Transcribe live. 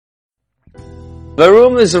The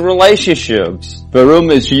room is relationships. The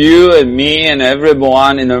room is you and me and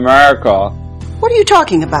everyone in America. What are you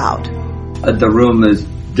talking about? The room is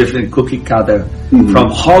different cookie cutter from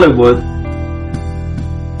Hollywood.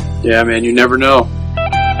 Yeah, man, you never know.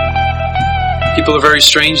 People are very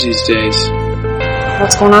strange these days.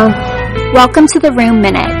 What's going on? Welcome to The Room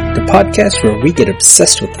Minute, the podcast where we get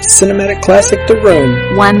obsessed with the cinematic classic The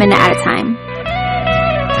Room. 1 minute at a time.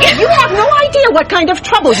 You have no idea what kind of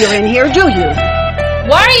trouble you're in here, do you?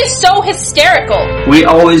 Why are you so hysterical? We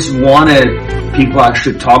always wanted people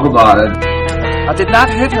actually talk about it. I did not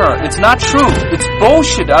hit her. It's not true. It's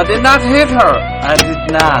bullshit. I did not hit her. I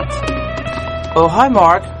did not. Oh, hi,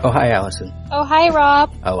 Mark. Oh, hi, Allison. Oh, hi,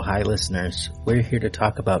 Rob. Oh, hi, listeners. We're here to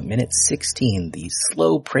talk about minute 16, the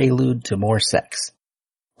slow prelude to more sex.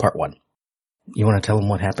 Part 1. You want to tell them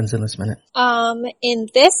what happens in this minute? In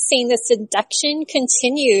this scene, the seduction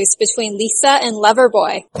continues between Lisa and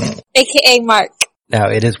Loverboy, aka Mark. Now,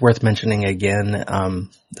 it is worth mentioning again,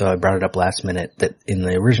 though I brought it up last minute, that in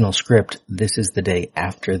the original script, this is the day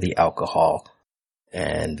after the alcohol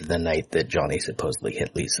and the night that Johnny supposedly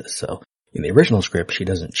hit Lisa. So, in the original script, she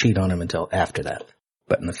doesn't cheat on him until after that.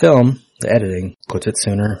 But in the film, the editing puts it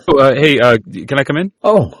sooner. Oh, hey, can I come in?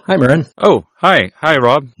 Oh, hi, Marin. Oh, hi,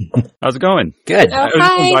 Rob. How's it going? Good. Oh, I was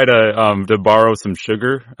just going by to borrow some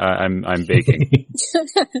sugar. I'm baking.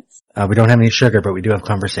 We don't have any sugar, but we do have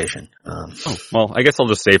conversation. Well, I guess I'll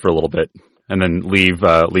just stay for a little bit and then leave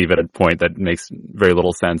at a point that makes very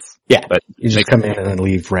little sense. Yeah, but you just come in and then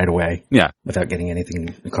leave right away. Yeah, without getting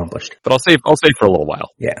anything accomplished. But I'll stay for a little while.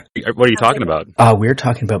 Yeah. What are you talking about? We're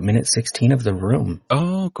talking about minute 16 of The Room.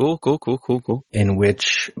 Oh, cool. In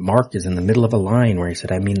which Mark is in the middle of a line where he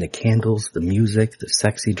said, I mean the candles, the music, the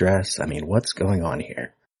sexy dress. I mean, what's going on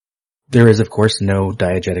here? There is, of course, no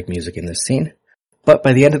diegetic music in this scene. But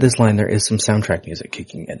by the end of this line, there is some soundtrack music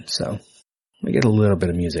kicking in. So we get a little bit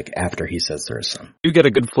of music after he says there is some. You get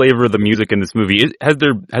a good flavor of the music in this movie. Has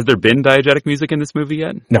there been diegetic music in this movie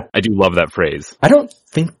yet? No. I do love that phrase. I don't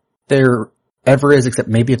think there ever is, except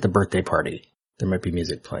maybe at the birthday party. There might be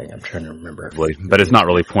music playing. I'm trying to remember. But it's not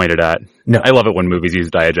really pointed at. No. I love it when movies use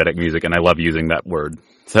diegetic music, and I love using that word.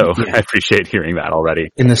 So yeah. I appreciate hearing that already.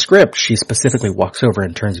 In the script, she specifically walks over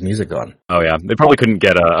and turns music on. Oh yeah. They probably couldn't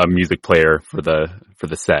get a music player for the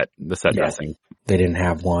set dressing. They didn't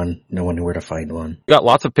have one. No one knew where to find one. Got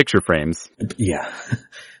lots of picture frames. Yeah.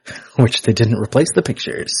 Which they didn't replace the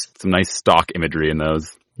pictures. Some nice stock imagery in those.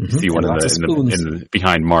 Mm-hmm. See one in the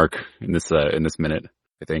behind Mark in this minute,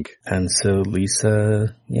 I think. And so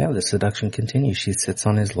Lisa, the seduction continues. She sits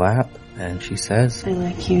on his lap and she says, I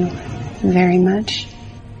like you very much,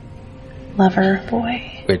 lover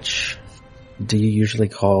boy. Which, do you usually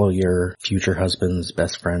call your future husband's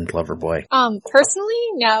best friend lover boy?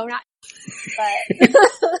 Personally, no, not, but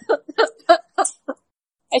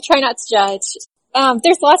I try not to judge.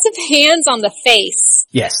 There's lots of hands on the face.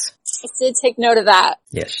 Yes. I did take note of that.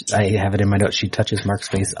 Yes, I have it in my notes. She touches Mark's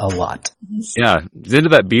face a lot. Yeah, he's into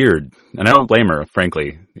that beard. And I don't blame her,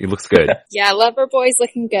 frankly. He looks good. Yeah, Loverboy's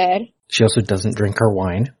looking good. She also doesn't drink her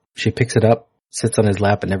wine. She picks it up, sits on his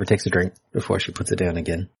lap, and never takes a drink before she puts it down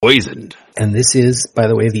again. Poisoned. And this is, by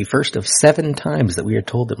the way, the first of 7 times that we are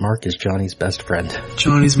told that Mark is Johnny's best friend.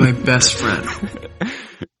 Johnny's my best friend.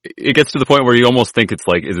 It gets to the point where you almost think it's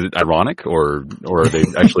like, is it ironic or are they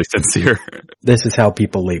actually sincere? This is how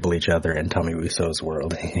people label each other in Tommy Wiseau's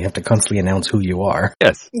world. You have to constantly announce who you are.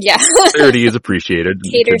 Yes. Yeah. Sincerity is appreciated.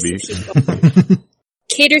 Caters to people.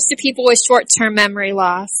 Caters to people with short-term memory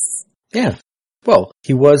loss. Yeah. Well,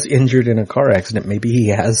 he was injured in a car accident. Maybe he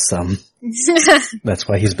has some. That's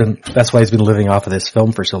why he's been living off of this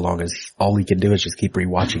film for so long, is all he can do is just keep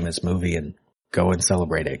rewatching this movie and go and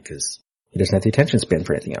celebrate it, because he doesn't have the attention span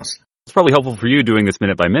for anything else. It's probably helpful for you doing this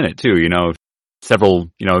minute by minute too. Several,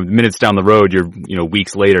 minutes down the road,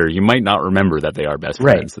 weeks later, you might not remember that they are best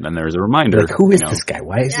friends. Right. And then there's a reminder. Like, who is this guy?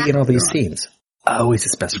 Why is he in all these scenes? Oh, he's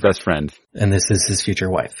his best friend. And this is his future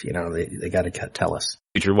wife. They got to tell us.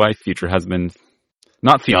 Future wife, future husband,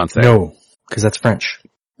 not fiance. No, because that's French.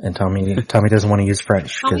 And Tommy doesn't want to use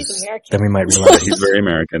French, because then we might realize he's very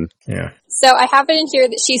American. Yeah. So I have it in here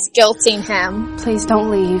that she's guilting him. Please don't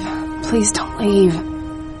leave. Please don't leave.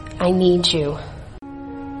 I need you.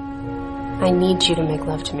 I need you to make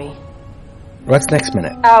love to me. What's next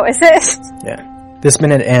minute? Oh, is it? Yeah. This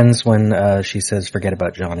minute ends when she says, forget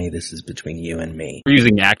about Johnny, this is between you and me. We're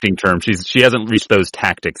using acting terms. She hasn't reached those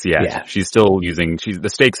tactics yet. Yeah. She's still the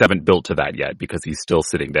stakes haven't built to that yet because he's still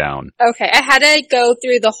sitting down. Okay, I had to go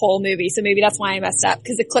through the whole movie, so maybe that's why I messed up,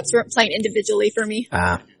 because the clips weren't playing individually for me.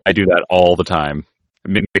 I do that all the time.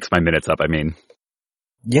 Mix my minutes up, I mean.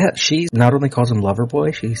 Yeah, she not only calls him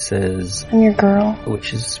Loverboy, she says, I'm your girl.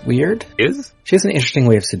 which is weird. Is? She has an interesting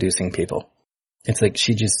way of seducing people. It's like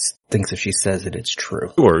she just thinks if she says it, it's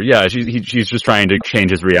true. Sure, yeah, she's just trying to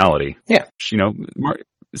change his reality. Yeah. You know,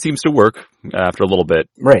 it seems to work after a little bit.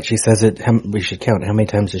 Right, she says it, we should count. How many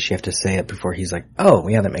times does she have to say it before he's like, oh,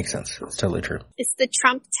 yeah, that makes sense. It's totally true. It's the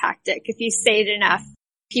Trump tactic. If you say it enough,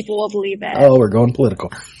 people will believe it. Oh, we're going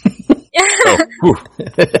political. Oh,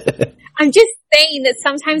 I'm just saying that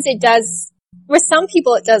sometimes it does, with some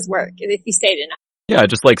people it does work if you say it enough. yeah,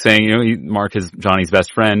 just like saying, you know, Mark is Johnny's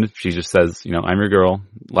best friend. She just says, you know, I'm your girl,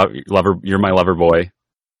 lover, you're my lover boy.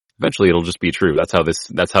 Eventually it'll just be true. That's how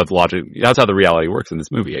the reality works in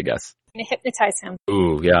this movie, I guess. And hypnotize him.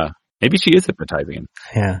 Ooh, yeah. Maybe she is hypnotizing him.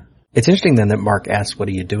 Yeah. It's interesting then that Mark asks, what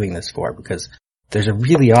are you doing this for? Because there's a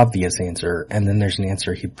really obvious answer, and then there's an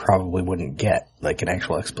answer he probably wouldn't get, like an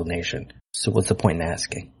actual explanation. So what's the point in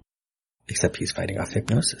asking? Except he's fighting off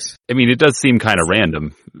hypnosis. I mean, it does seem kind of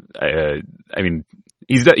random. I mean,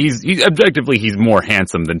 he's objectively, he's more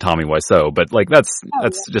handsome than Tommy Wiseau, but like that's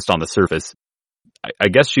just on the surface. I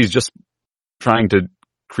guess she's just trying to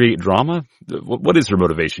create drama. What is her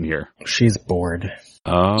motivation here? She's bored.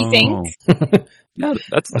 Oh. You think? Yeah,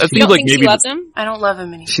 that You seems don't like think maybe she loves him? I don't love him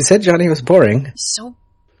anymore. She said Johnny was boring. So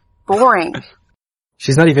boring.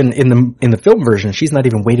 She's not even in the film version. She's not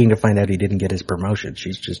even waiting to find out he didn't get his promotion.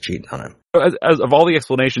 She's just cheating on him. As of all the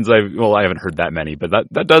explanations I haven't heard that many, but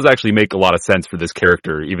that does actually make a lot of sense for this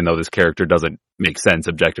character, even though this character doesn't make sense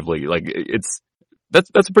objectively. Like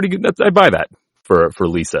that's a pretty good. I buy that for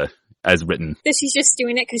Lisa as written. That she's just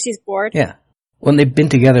doing it because she's bored. Yeah. Well, they've been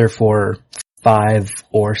together for 5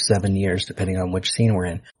 or 7 years, depending on which scene we're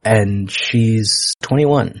in. And she's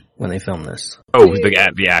 21 when they film this. Oh,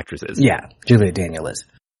 the actress is. Yeah, Julia Daniel is.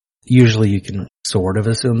 Usually you can sort of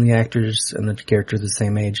assume the actors and the character are the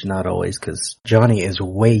same age, not always, because Johnny is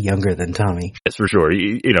way younger than Tommy. Yes, for sure.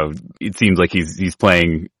 It seems like he's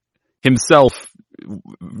playing himself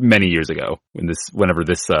many years ago whenever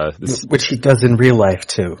this which he does in real life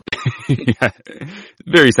too. Yeah.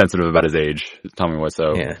 Very sensitive about his age, Tommy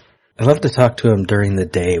Wiseau. Yeah. I love to talk to him during the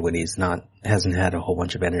day when hasn't had a whole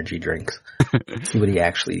bunch of energy drinks. See what he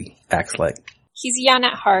actually acts like. He's young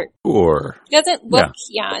at heart. Or He doesn't look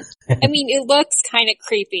young. I mean, it looks kind of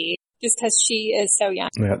creepy just because she is so young.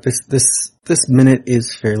 Yeah, this minute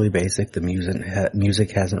is fairly basic. The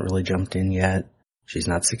music hasn't really jumped in yet. She's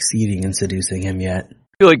not succeeding in seducing him yet. I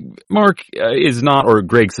feel like Mark is not, or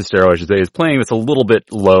Greg Sestero, I should say, is playing this a little bit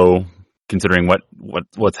low considering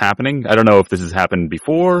what's happening. I don't know if this has happened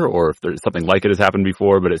before or if there's something like it has happened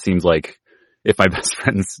before, but it seems like if my best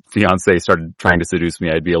friend's fiance started trying to seduce me,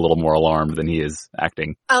 I'd be a little more alarmed than he is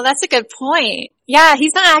acting. Oh, that's a good point. Yeah,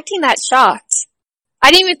 he's not acting that shocked.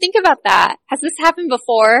 I didn't even think about that. Has this happened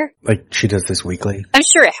before? Like she does this weekly? I'm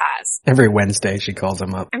sure it has. Every Wednesday she calls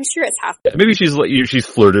him up. I'm sure it's happened. Yeah, maybe she's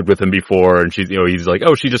flirted with him before and he's like,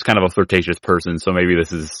 oh, she's just kind of a flirtatious person, so maybe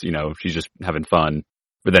this is, she's just having fun.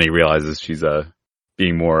 But then he realizes she's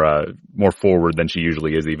being more forward than she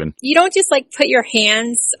usually is even. You don't just put your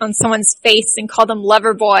hands on someone's face and call them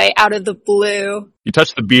lover boy out of the blue. You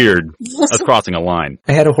touch the beard, that's crossing a line.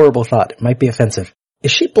 I had a horrible thought. It might be offensive.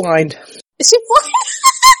 Is she blind? Is she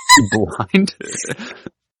blind? Blind?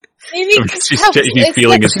 Maybe she's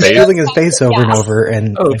feeling his face. She's feeling his face over and over,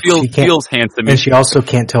 and feels handsome. And she also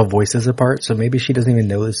can't tell voices apart, so maybe she doesn't even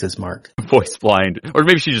know this is Mark. Voice blind, or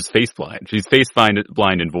maybe she's just face blind. She's face blind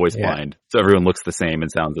and voice blind, so everyone looks the same and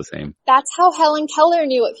sounds the same. That's how Helen Keller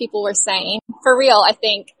knew what people were saying. For real, I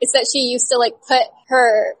think is that she used to put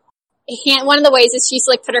her hand. One of the ways is she used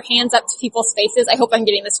to put her hands up to people's faces. I hope I'm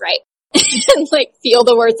getting this right, and feel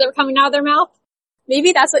the words that were coming out of their mouth.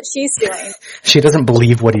 Maybe that's what she's doing. She doesn't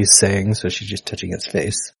believe what he's saying, so she's just touching his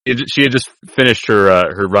face. She had just finished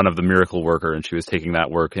her run of The Miracle Worker, and she was taking that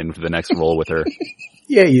work in for the next role with her.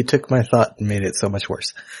 Yeah, you took my thought and made it so much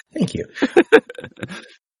worse. Thank you.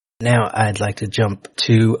 Now, I'd like to jump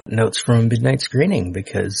to notes from Midnight Screening,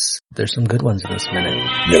 because there's some good ones in this minute.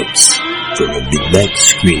 Notes from a Midnight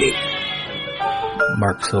Screening.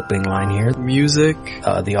 Mark's opening line here. Music.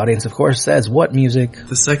 The audience, of course, says, what music?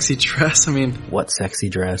 The sexy dress. I mean, what sexy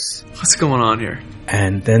dress? What's going on here?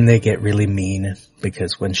 And then they get really mean,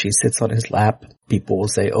 because when she sits on his lap, people will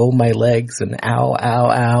say, oh, my legs, and ow, ow,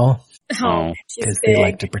 ow. Oh, because they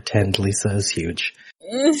like to pretend Lisa is huge.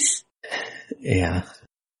 Yeah.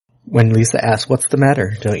 When Lisa asks, what's the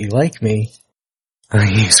matter? Don't you like me?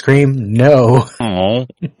 You scream, no. Oh.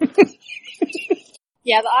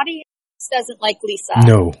 Yeah, the audience doesn't like Lisa.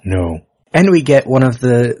 No. And we get one of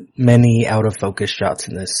the many out of focus shots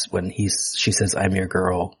in this when she says, I'm your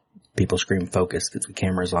girl, people scream focus because the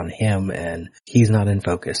camera's on him and he's not in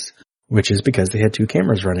focus, which is because they had 2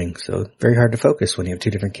 cameras running. So very hard to focus when you have 2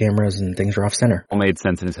 different cameras and things are off center. All made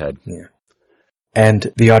sense in his head. Yeah.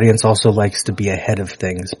 And the audience also likes to be ahead of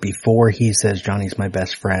things. Before he says Johnny's my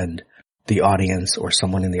best friend, the audience or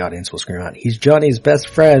someone in the audience will scream out, he's Johnny's best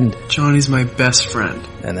friend. Johnny's my best friend.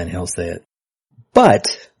 And then he'll say it.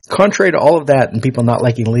 But contrary to all of that and people not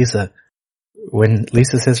liking Lisa, when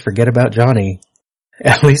Lisa says forget about Johnny,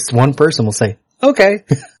 at least one person will say, okay.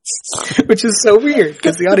 Which is so weird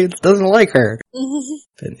because the audience doesn't like her.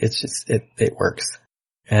 But it's just, it works.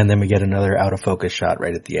 And then we get another out of focus shot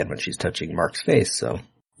right at the end when she's touching Mark's face. So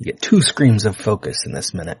you get 2 screams of focus in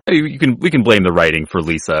this minute. We can blame the writing for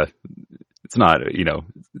Lisa. It's not,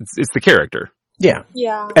 it's the character. Yeah.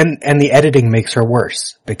 Yeah. And the editing makes her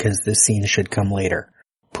worse because this scene should come later.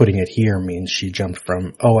 Putting it here means she jumped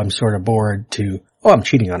from, oh, I'm sort of bored to, oh, I'm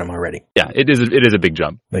cheating on him already. Yeah, it is a big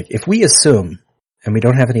jump. Like, if we assume, and we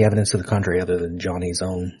don't have any evidence to the contrary other than Johnny's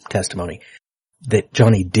own testimony, that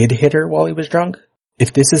Johnny did hit her while he was drunk,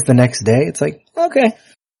 if this is the next day, it's like, okay,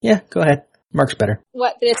 yeah, go ahead. Mark's better.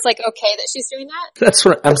 What, that it's like okay that she's doing that? That's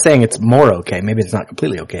what I'm saying. It's more okay. Maybe it's not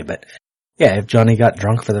completely okay, but yeah, if Johnny got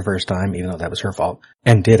drunk for the first time, even though that was her fault,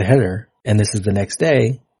 and did hit her, and this is the next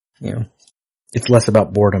day, it's less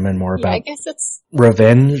about boredom and more about I guess it's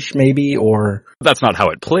revenge, maybe, or... That's not how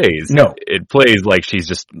it plays. No. It plays like she's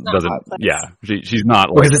just doesn't... Yeah, she's not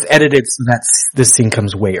like... Because it's edited so that this scene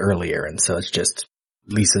comes way earlier, and so it's just...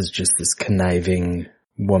 Lisa's just this conniving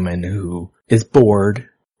woman who is bored,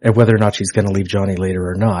 and whether or not she's going to leave Johnny later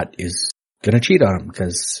or not is going to cheat on him,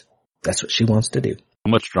 because that's what she wants to do. So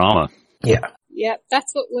much drama. Yeah. Yep,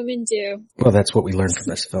 that's what women do. Well, that's what we learned from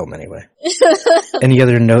this film anyway. Any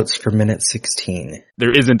other notes for minute 16?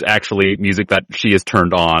 There isn't actually music that she has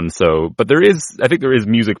turned on, but I think there is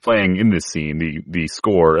music playing in this scene, the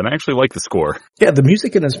score, and I actually like the score. Yeah, the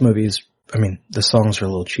music in this movie is, the songs are a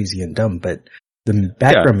little cheesy and dumb, but the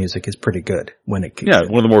background music is pretty good when it kicks in.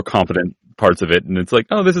 One of the more competent parts of it, and it's like,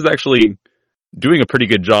 oh, this is actually doing a pretty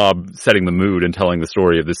good job setting the mood and telling the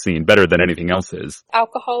story of this scene better than anything else is.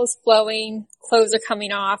 Alcohol is flowing, clothes are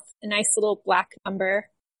coming off, a nice little black number.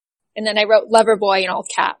 And then I wrote Lover Boy in all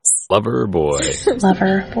caps. Lover Boy.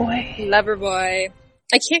 Lover Boy. Lover Boy.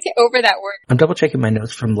 I can't get over that word. I'm double checking my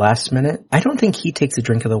notes from last minute. I don't think he takes a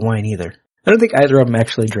drink of the wine either. I don't think either of them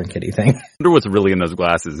actually drink anything. I wonder what's really in those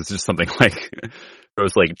glasses. It's just something like, it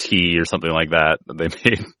was like tea or something like that they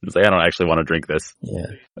made. It's like, I don't actually want to drink this. Yeah.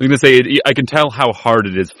 I'm going to say, I can tell how hard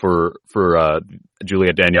it is for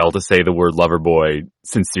Juliette Danielle to say the word lover boy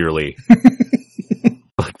sincerely.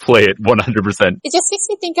 Like, play it 100%. It just makes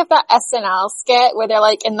me think of that SNL skit where they're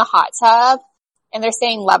like in the hot tub and they're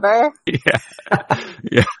saying lover. Yeah.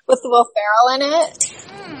 Yeah. With Will Ferrell in it.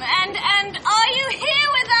 And are you here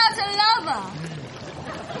without a lover?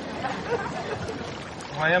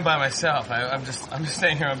 Well, I am by myself. I'm just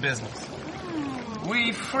staying here on business.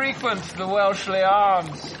 We frequent the Welshly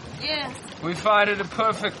Arms. Yes. We find it a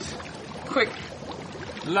perfect, quick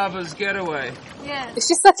lover's getaway. Yes. It's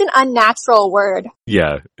just such an unnatural word.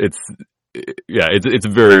 Yeah, it's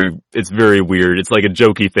very weird. It's like a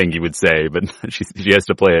jokey thing you would say, but she has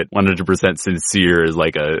to play it 100% sincere as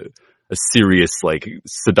like a serious like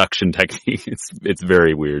seduction technique. It's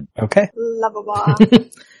very weird. Okay. Lovable.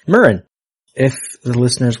 Murren, if the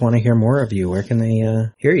listeners want to hear more of you, where can they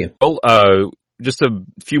hear you? Well, just a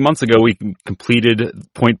few months ago, we completed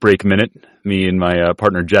Point Break Minute, me and my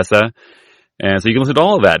partner Jessa, and so you can listen to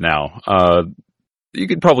all of that now. You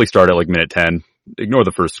could probably start at like minute 10. Ignore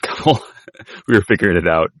the first couple. We were figuring it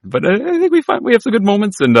out, but I think we have some good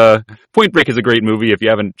moments. And Point Break is a great movie. If you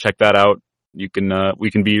haven't checked that out, we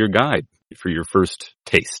can be your guide for your first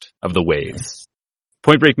taste of the waves.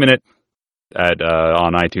 Point Break Minute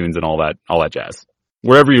on iTunes and all that jazz.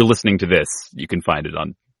 Wherever you're listening to this, you can find it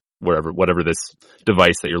on whatever this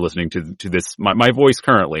device that you're listening to this. My voice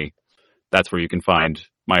currently. That's where you can find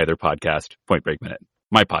my other podcast, Point Break Minute.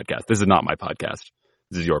 My podcast. This is not my podcast.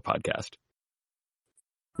 This is your podcast.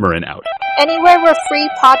 Murren out. Anywhere where free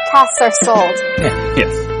podcasts are sold. Yeah.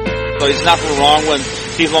 Yes. So it's nothing wrong when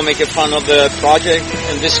people make fun of the project,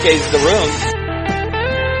 in this case, The Room.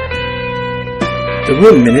 The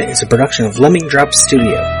Room Minute is a production of Lemming Drops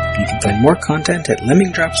Studio. You can find more content at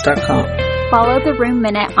lemmingdrops.com. Follow The Room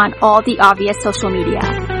Minute on all the obvious social media.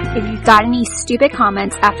 If you've got any stupid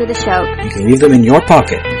comments after the show, you can leave them in your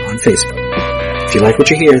pocket on Facebook. If you like what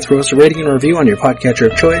you hear, throw us a rating and review on your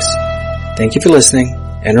podcatcher of choice. Thank you for listening,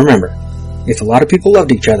 and remember, if a lot of people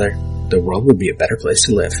loved each other, the world would be a better place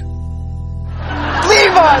to live.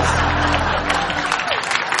 Leave us!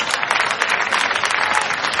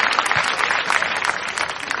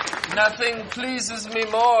 Nothing pleases me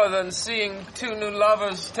more than seeing two new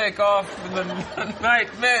lovers take off in the night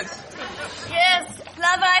mist. Yes,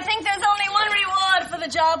 lover, I think there's only one reward for the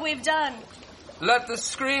job we've done. Let the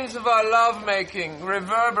screams of our lovemaking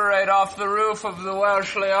reverberate off the roof of the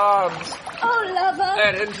Welshly Arms. Oh, lover.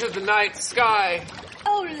 And into the night sky.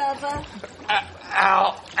 Oh, lover.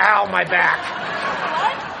 Ow, my back.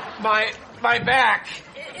 What? My back.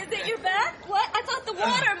 Is it your back? What? I thought the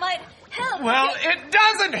water might help. Well, it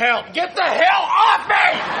doesn't help. Get the hell off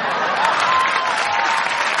me!